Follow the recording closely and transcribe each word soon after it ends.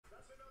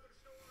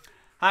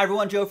Hi,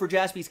 everyone. Joe for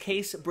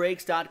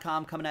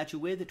JaspysCaseBreaks.com coming at you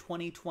with the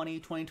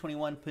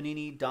 2020-2021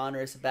 Panini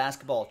Donruss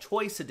Basketball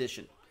Choice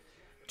Edition.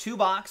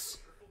 2-box,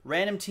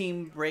 random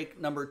team break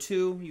number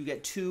 2. You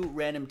get 2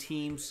 random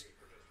teams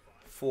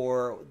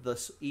for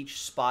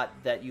each spot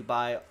that you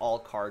buy. All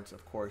cards,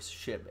 of course,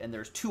 ship. And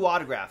there's 2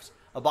 autographs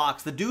a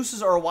box. The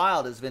deuces are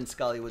wild, as Vince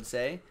Scully would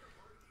say.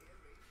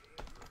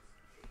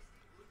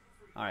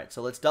 All right,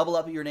 so let's double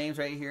up your names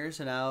right here.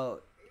 So now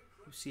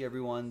you see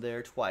everyone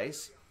there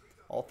twice.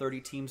 All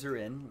 30 teams are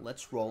in.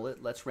 Let's roll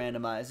it. Let's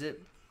randomize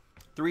it.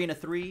 3 and a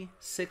 3,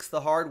 6 the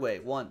hard way.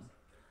 1,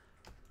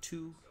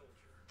 2,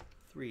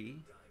 3,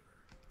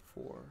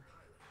 4,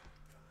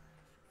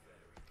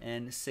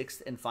 and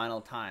 6th and final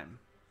time.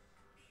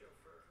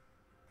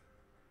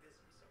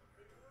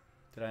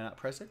 Did I not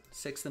press it?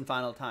 6th and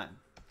final time.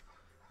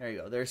 There you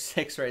go. There's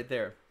 6 right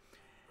there.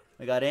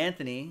 We got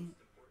Anthony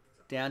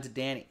down to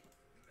Danny.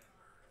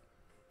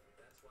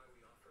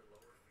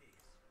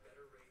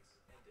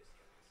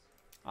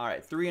 All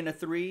right, 3 and a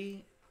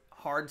 3,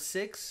 hard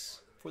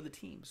 6 for the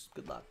teams.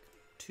 Good luck.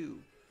 2,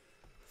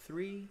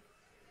 3,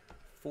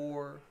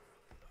 4,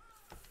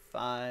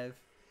 5,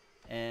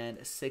 and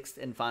 6th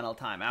and final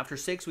time. After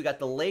 6, we got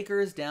the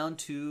Lakers down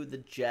to the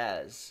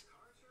Jazz.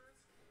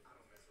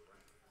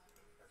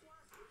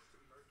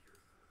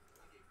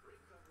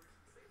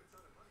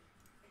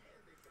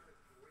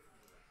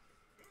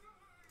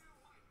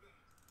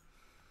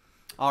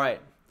 All right,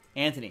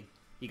 Anthony.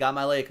 You got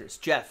my Lakers.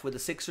 Jeff with the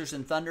Sixers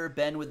and Thunder.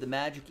 Ben with the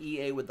Magic.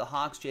 EA with the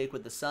Hawks. Jake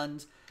with the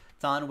Suns.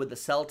 Thon with the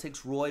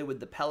Celtics. Roy with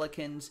the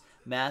Pelicans.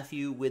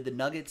 Matthew with the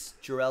Nuggets.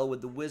 Jarrell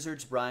with the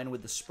Wizards. Brian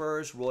with the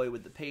Spurs. Roy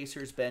with the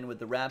Pacers. Ben with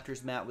the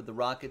Raptors. Matt with the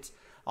Rockets.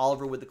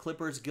 Oliver with the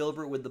Clippers.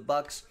 Gilbert with the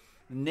Bucks.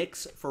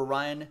 Knicks for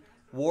Ryan.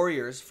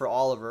 Warriors for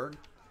Oliver.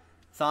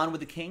 Thon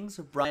with the Kings.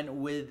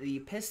 Brian with the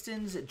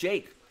Pistons.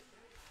 Jake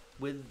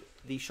with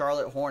the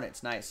Charlotte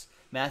Hornets. Nice.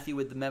 Matthew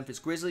with the Memphis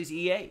Grizzlies.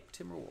 EA.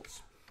 Timberwolves.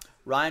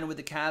 Ryan with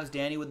the Cavs,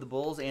 Danny with the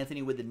Bulls,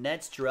 Anthony with the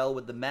Nets, Jarrell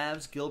with the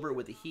Mavs, Gilbert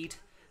with the Heat,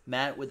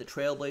 Matt with the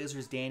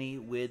Trailblazers, Danny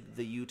with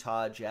the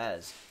Utah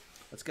Jazz.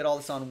 Let's get all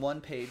this on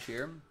one page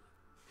here.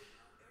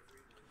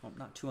 Oh,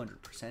 not 200%,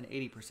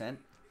 80%.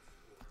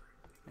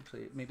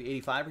 Actually, maybe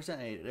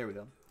 85%. There we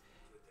go.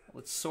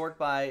 Let's sort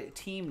by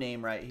team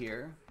name right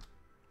here.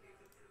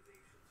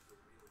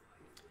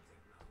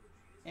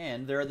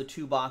 And there are the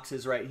 2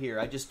 boxes right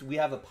here. We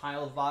have a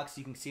pile of boxes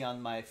you can see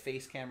on my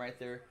face cam right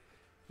there.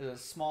 There's a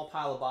small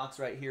pile of boxes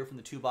right here from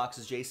the 2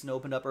 boxes Jason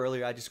opened up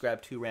earlier. I just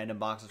grabbed 2 random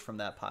boxes from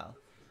that pile.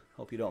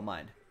 Hope you don't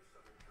mind.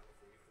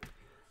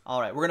 All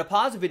right, we're going to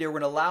pause the video. We're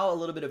going to allow a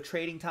little bit of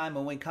trading time.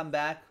 When we come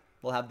back,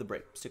 we'll have the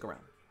break. Stick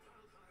around.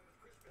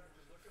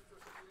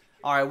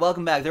 All right,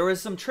 welcome back. There was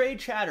some trade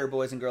chatter,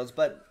 boys and girls,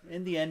 but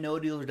in the end, no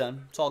deals are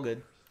done. It's all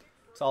good.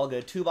 It's all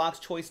good. 2-box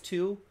choice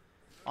 2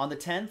 on the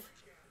 10th.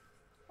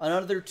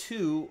 Another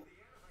 2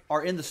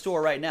 are in the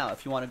store right now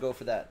if you want to go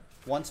for that.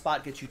 1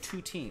 spot gets you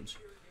 2 teams.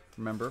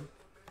 Remember.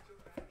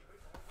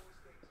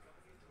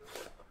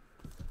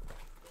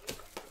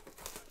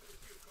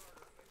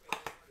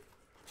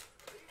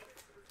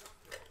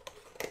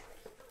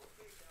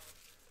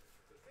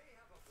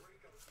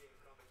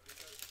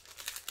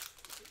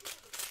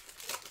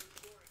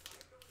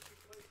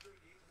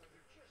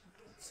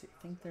 Let's see.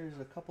 I think there's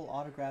a couple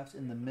autographs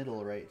in the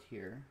middle right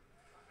here.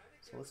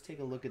 So let's take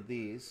a look at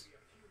these.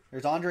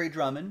 There's Andre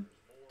Drummond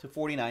to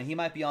 49. He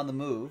might be on the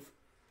move.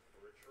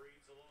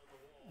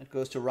 It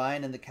goes to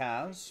Ryan and the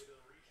Cavs.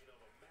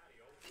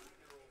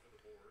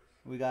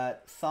 We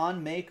got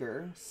Thon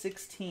Maker,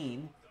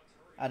 16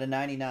 out of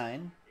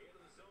 99.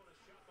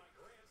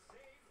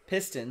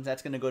 Pistons,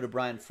 that's going to go to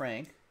Brian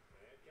Frank.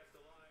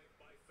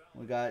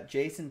 We got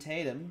Jason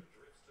Tatum,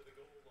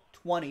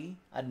 20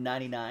 out of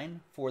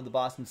 99 for the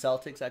Boston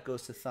Celtics. That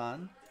goes to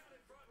Thon.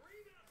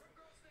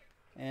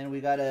 And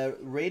we got a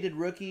rated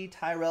rookie,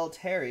 Tyrell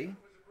Terry.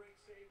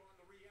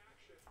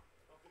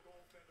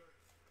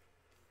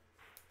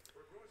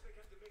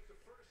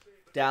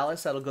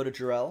 Dallas, that'll go to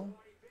Jarrell.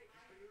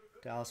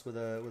 Dallas with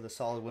a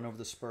solid win over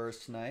the Spurs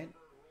tonight.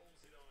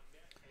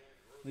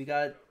 We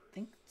got, I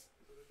think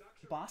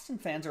Boston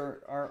fans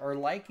are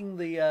liking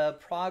the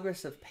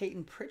progress of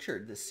Peyton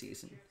Pritchard this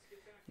season.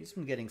 He's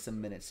been getting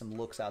some minutes, some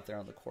looks out there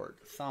on the court.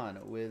 Thon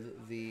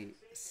with the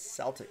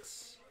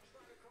Celtics.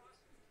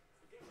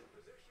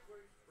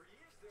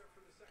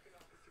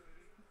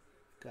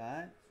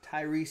 Got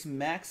Tyrese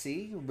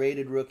Maxey,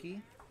 rated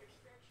rookie.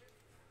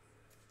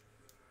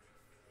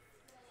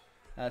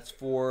 That's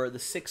for the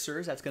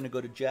Sixers. That's going to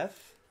go to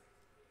Jeff.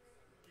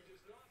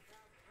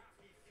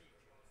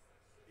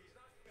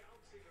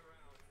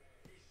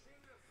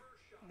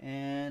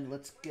 And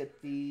let's get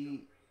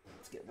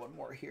one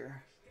more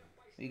here.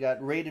 We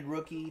got rated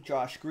rookie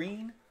Josh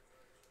Green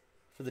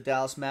for the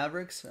Dallas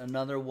Mavericks.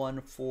 Another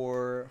one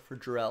for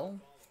Jarrell.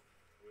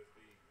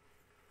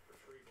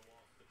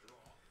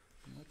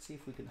 Let's see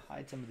if we can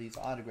hide some of these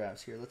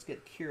autographs here. Let's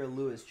get Kira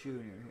Lewis Jr.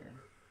 here.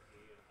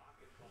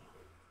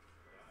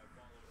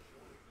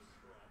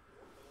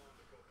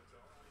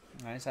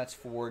 Nice, that's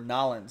for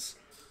Nollins.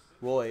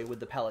 Roy with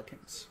the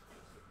Pelicans.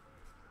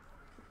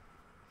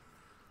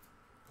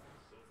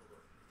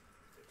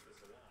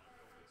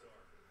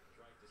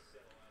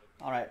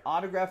 All right,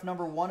 autograph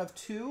number 1 of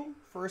 2.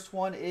 First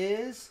one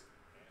is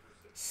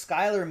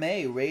Skylar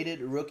May,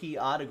 rated rookie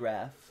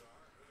autograph.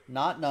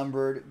 Not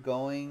numbered,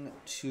 going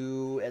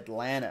to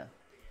Atlanta.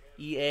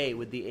 EA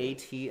with the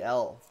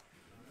ATL.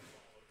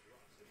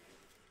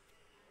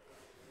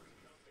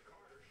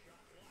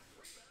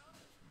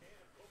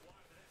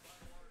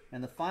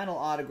 And the final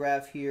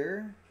autograph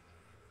here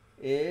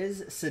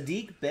is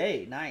Sadiq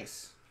Bey.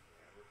 Nice.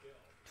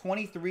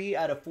 23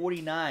 out of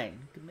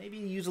 49. Could maybe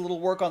use a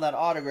little work on that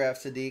autograph,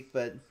 Sadiq,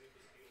 but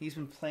he's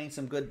been playing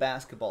some good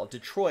basketball.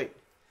 Detroit.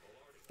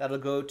 That'll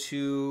go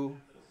to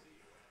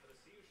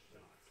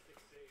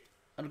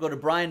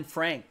Brian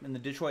Frank in the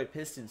Detroit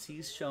Pistons.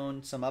 He's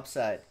shown some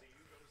upside.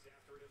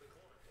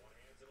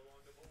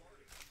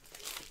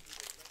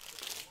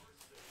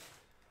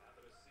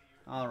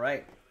 All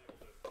right.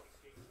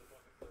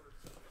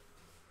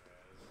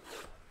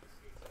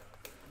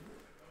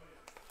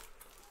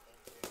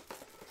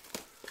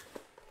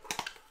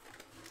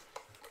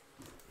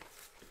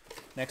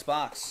 Next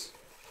box.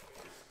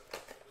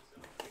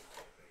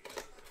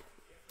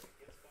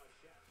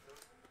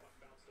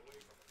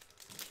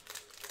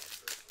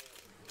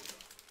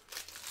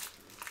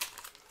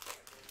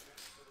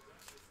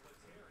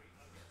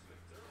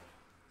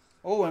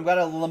 Oh, and we've got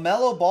a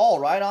LaMelo Ball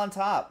right on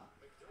top.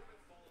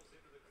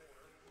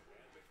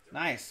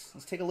 Nice.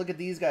 Let's take a look at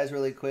these guys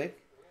really quick.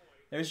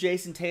 There's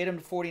Jason Tatum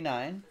to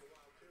 49.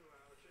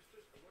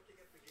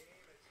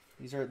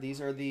 These are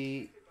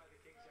the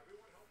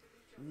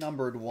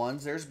numbered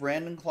ones. There's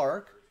Brandon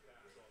Clark.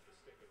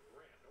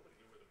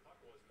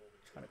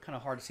 Kind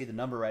of hard to see the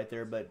number right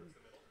there, but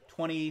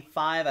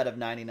 25 out of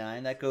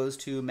 99. That goes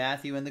to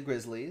Matthew and the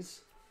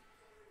Grizzlies.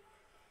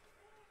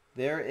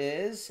 There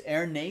is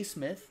Aaron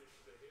Naismith,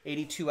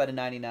 82 out of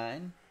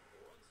 99.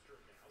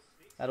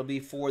 That'll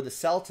be for the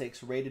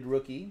Celtics, rated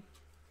rookie.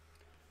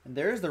 And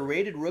there's the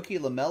rated rookie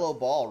LaMelo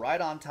Ball right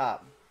on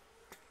top.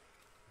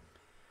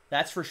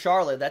 That's for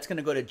Charlotte. That's going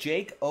to go to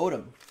Jake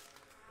Odom.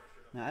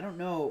 Now, I don't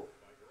know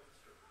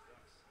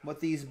what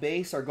these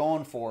base are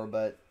going for,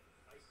 but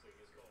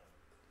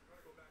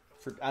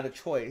out of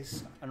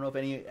choice, I don't know if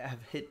any have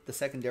hit the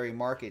secondary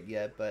market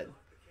yet, but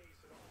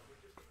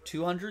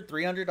 $200,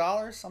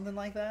 $300, something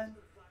like that?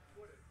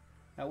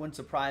 That wouldn't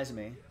surprise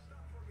me.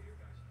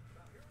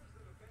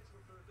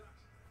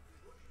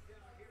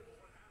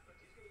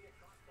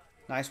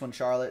 Nice one,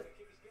 Charlotte.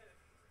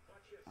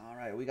 All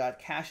right, we got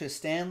Cassius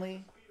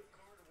Stanley,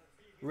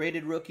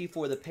 rated rookie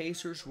for the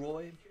Pacers,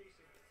 Roy.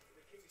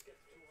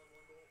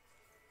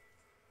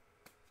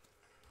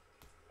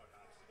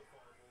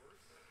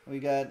 We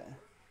got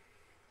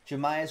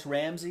Jamias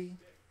Ramsey,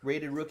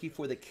 rated rookie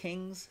for the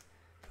Kings.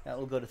 That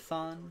will go to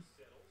Thon.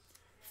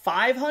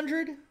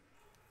 500?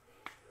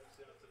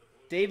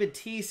 David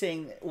T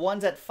saying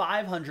one's at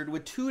 500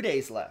 with 2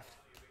 days left.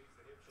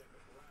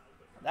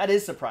 That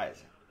is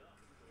surprising.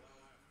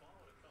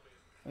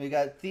 We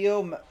got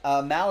Theo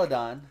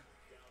Maladon.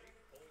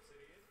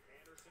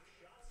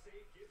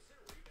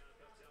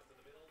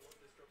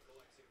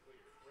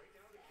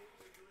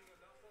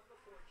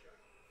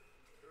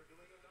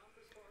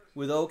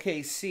 With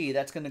OKC,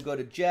 that's going to go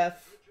to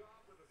Jeff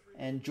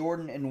and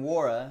Jordan and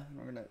Nwora.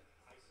 We're going to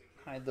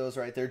hide those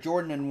right there.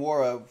 Jordan and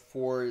Nwora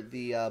for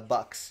the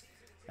Bucks.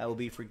 That will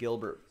be for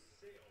Gilbert.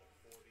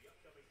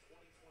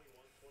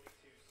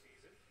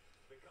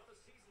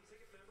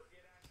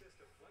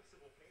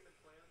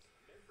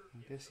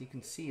 I guess you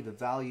can see the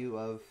value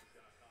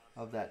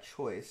of that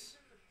choice.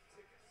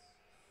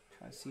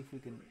 Try to see if we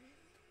can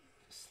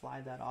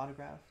slide that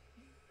autograph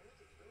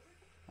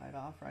right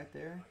off right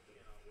there.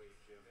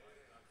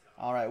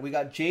 All right, we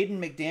got Jaden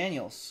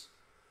McDaniels.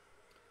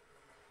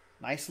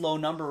 Nice low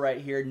number right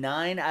here.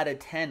 9 out of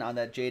 10 on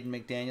that Jaden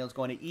McDaniels,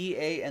 going to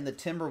EA and the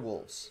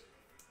Timberwolves.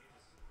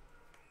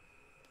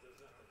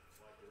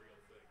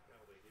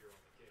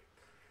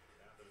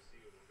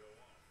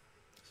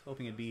 I was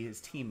hoping it'd be his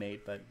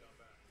teammate, but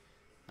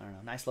I don't know.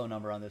 Nice low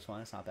number on this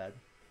one. It's not bad.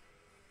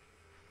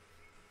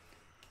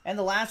 And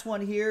the last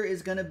one here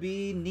is going to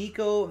be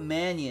Nico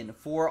Mannion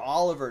for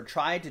Oliver.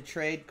 Tried to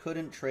trade,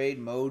 couldn't trade,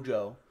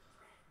 Mojo.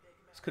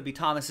 This could be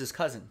Thomas's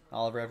cousin.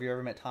 Oliver, have you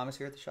ever met Thomas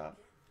here at the shop?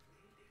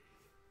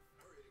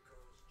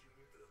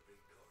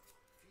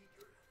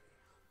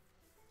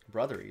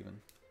 Brother, even.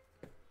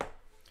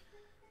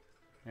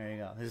 There you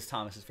go. This is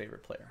Thomas's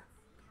favorite player.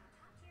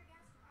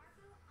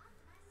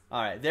 All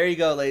right, there you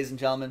go, ladies and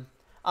gentlemen.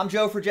 I'm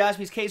Joe for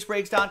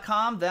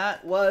JaspysCaseBreaks.com.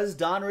 That was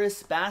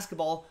Donruss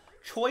Basketball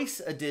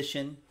Choice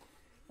Edition,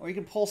 where you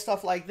can pull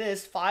stuff like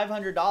this,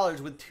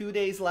 $500 with 2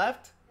 days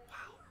left.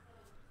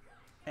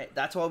 Hey,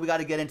 that's why we got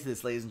to get into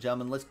this, ladies and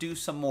gentlemen. Let's do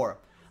some more.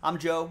 I'm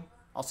Joe.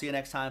 I'll see you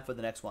next time for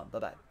the next one.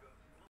 Bye-bye.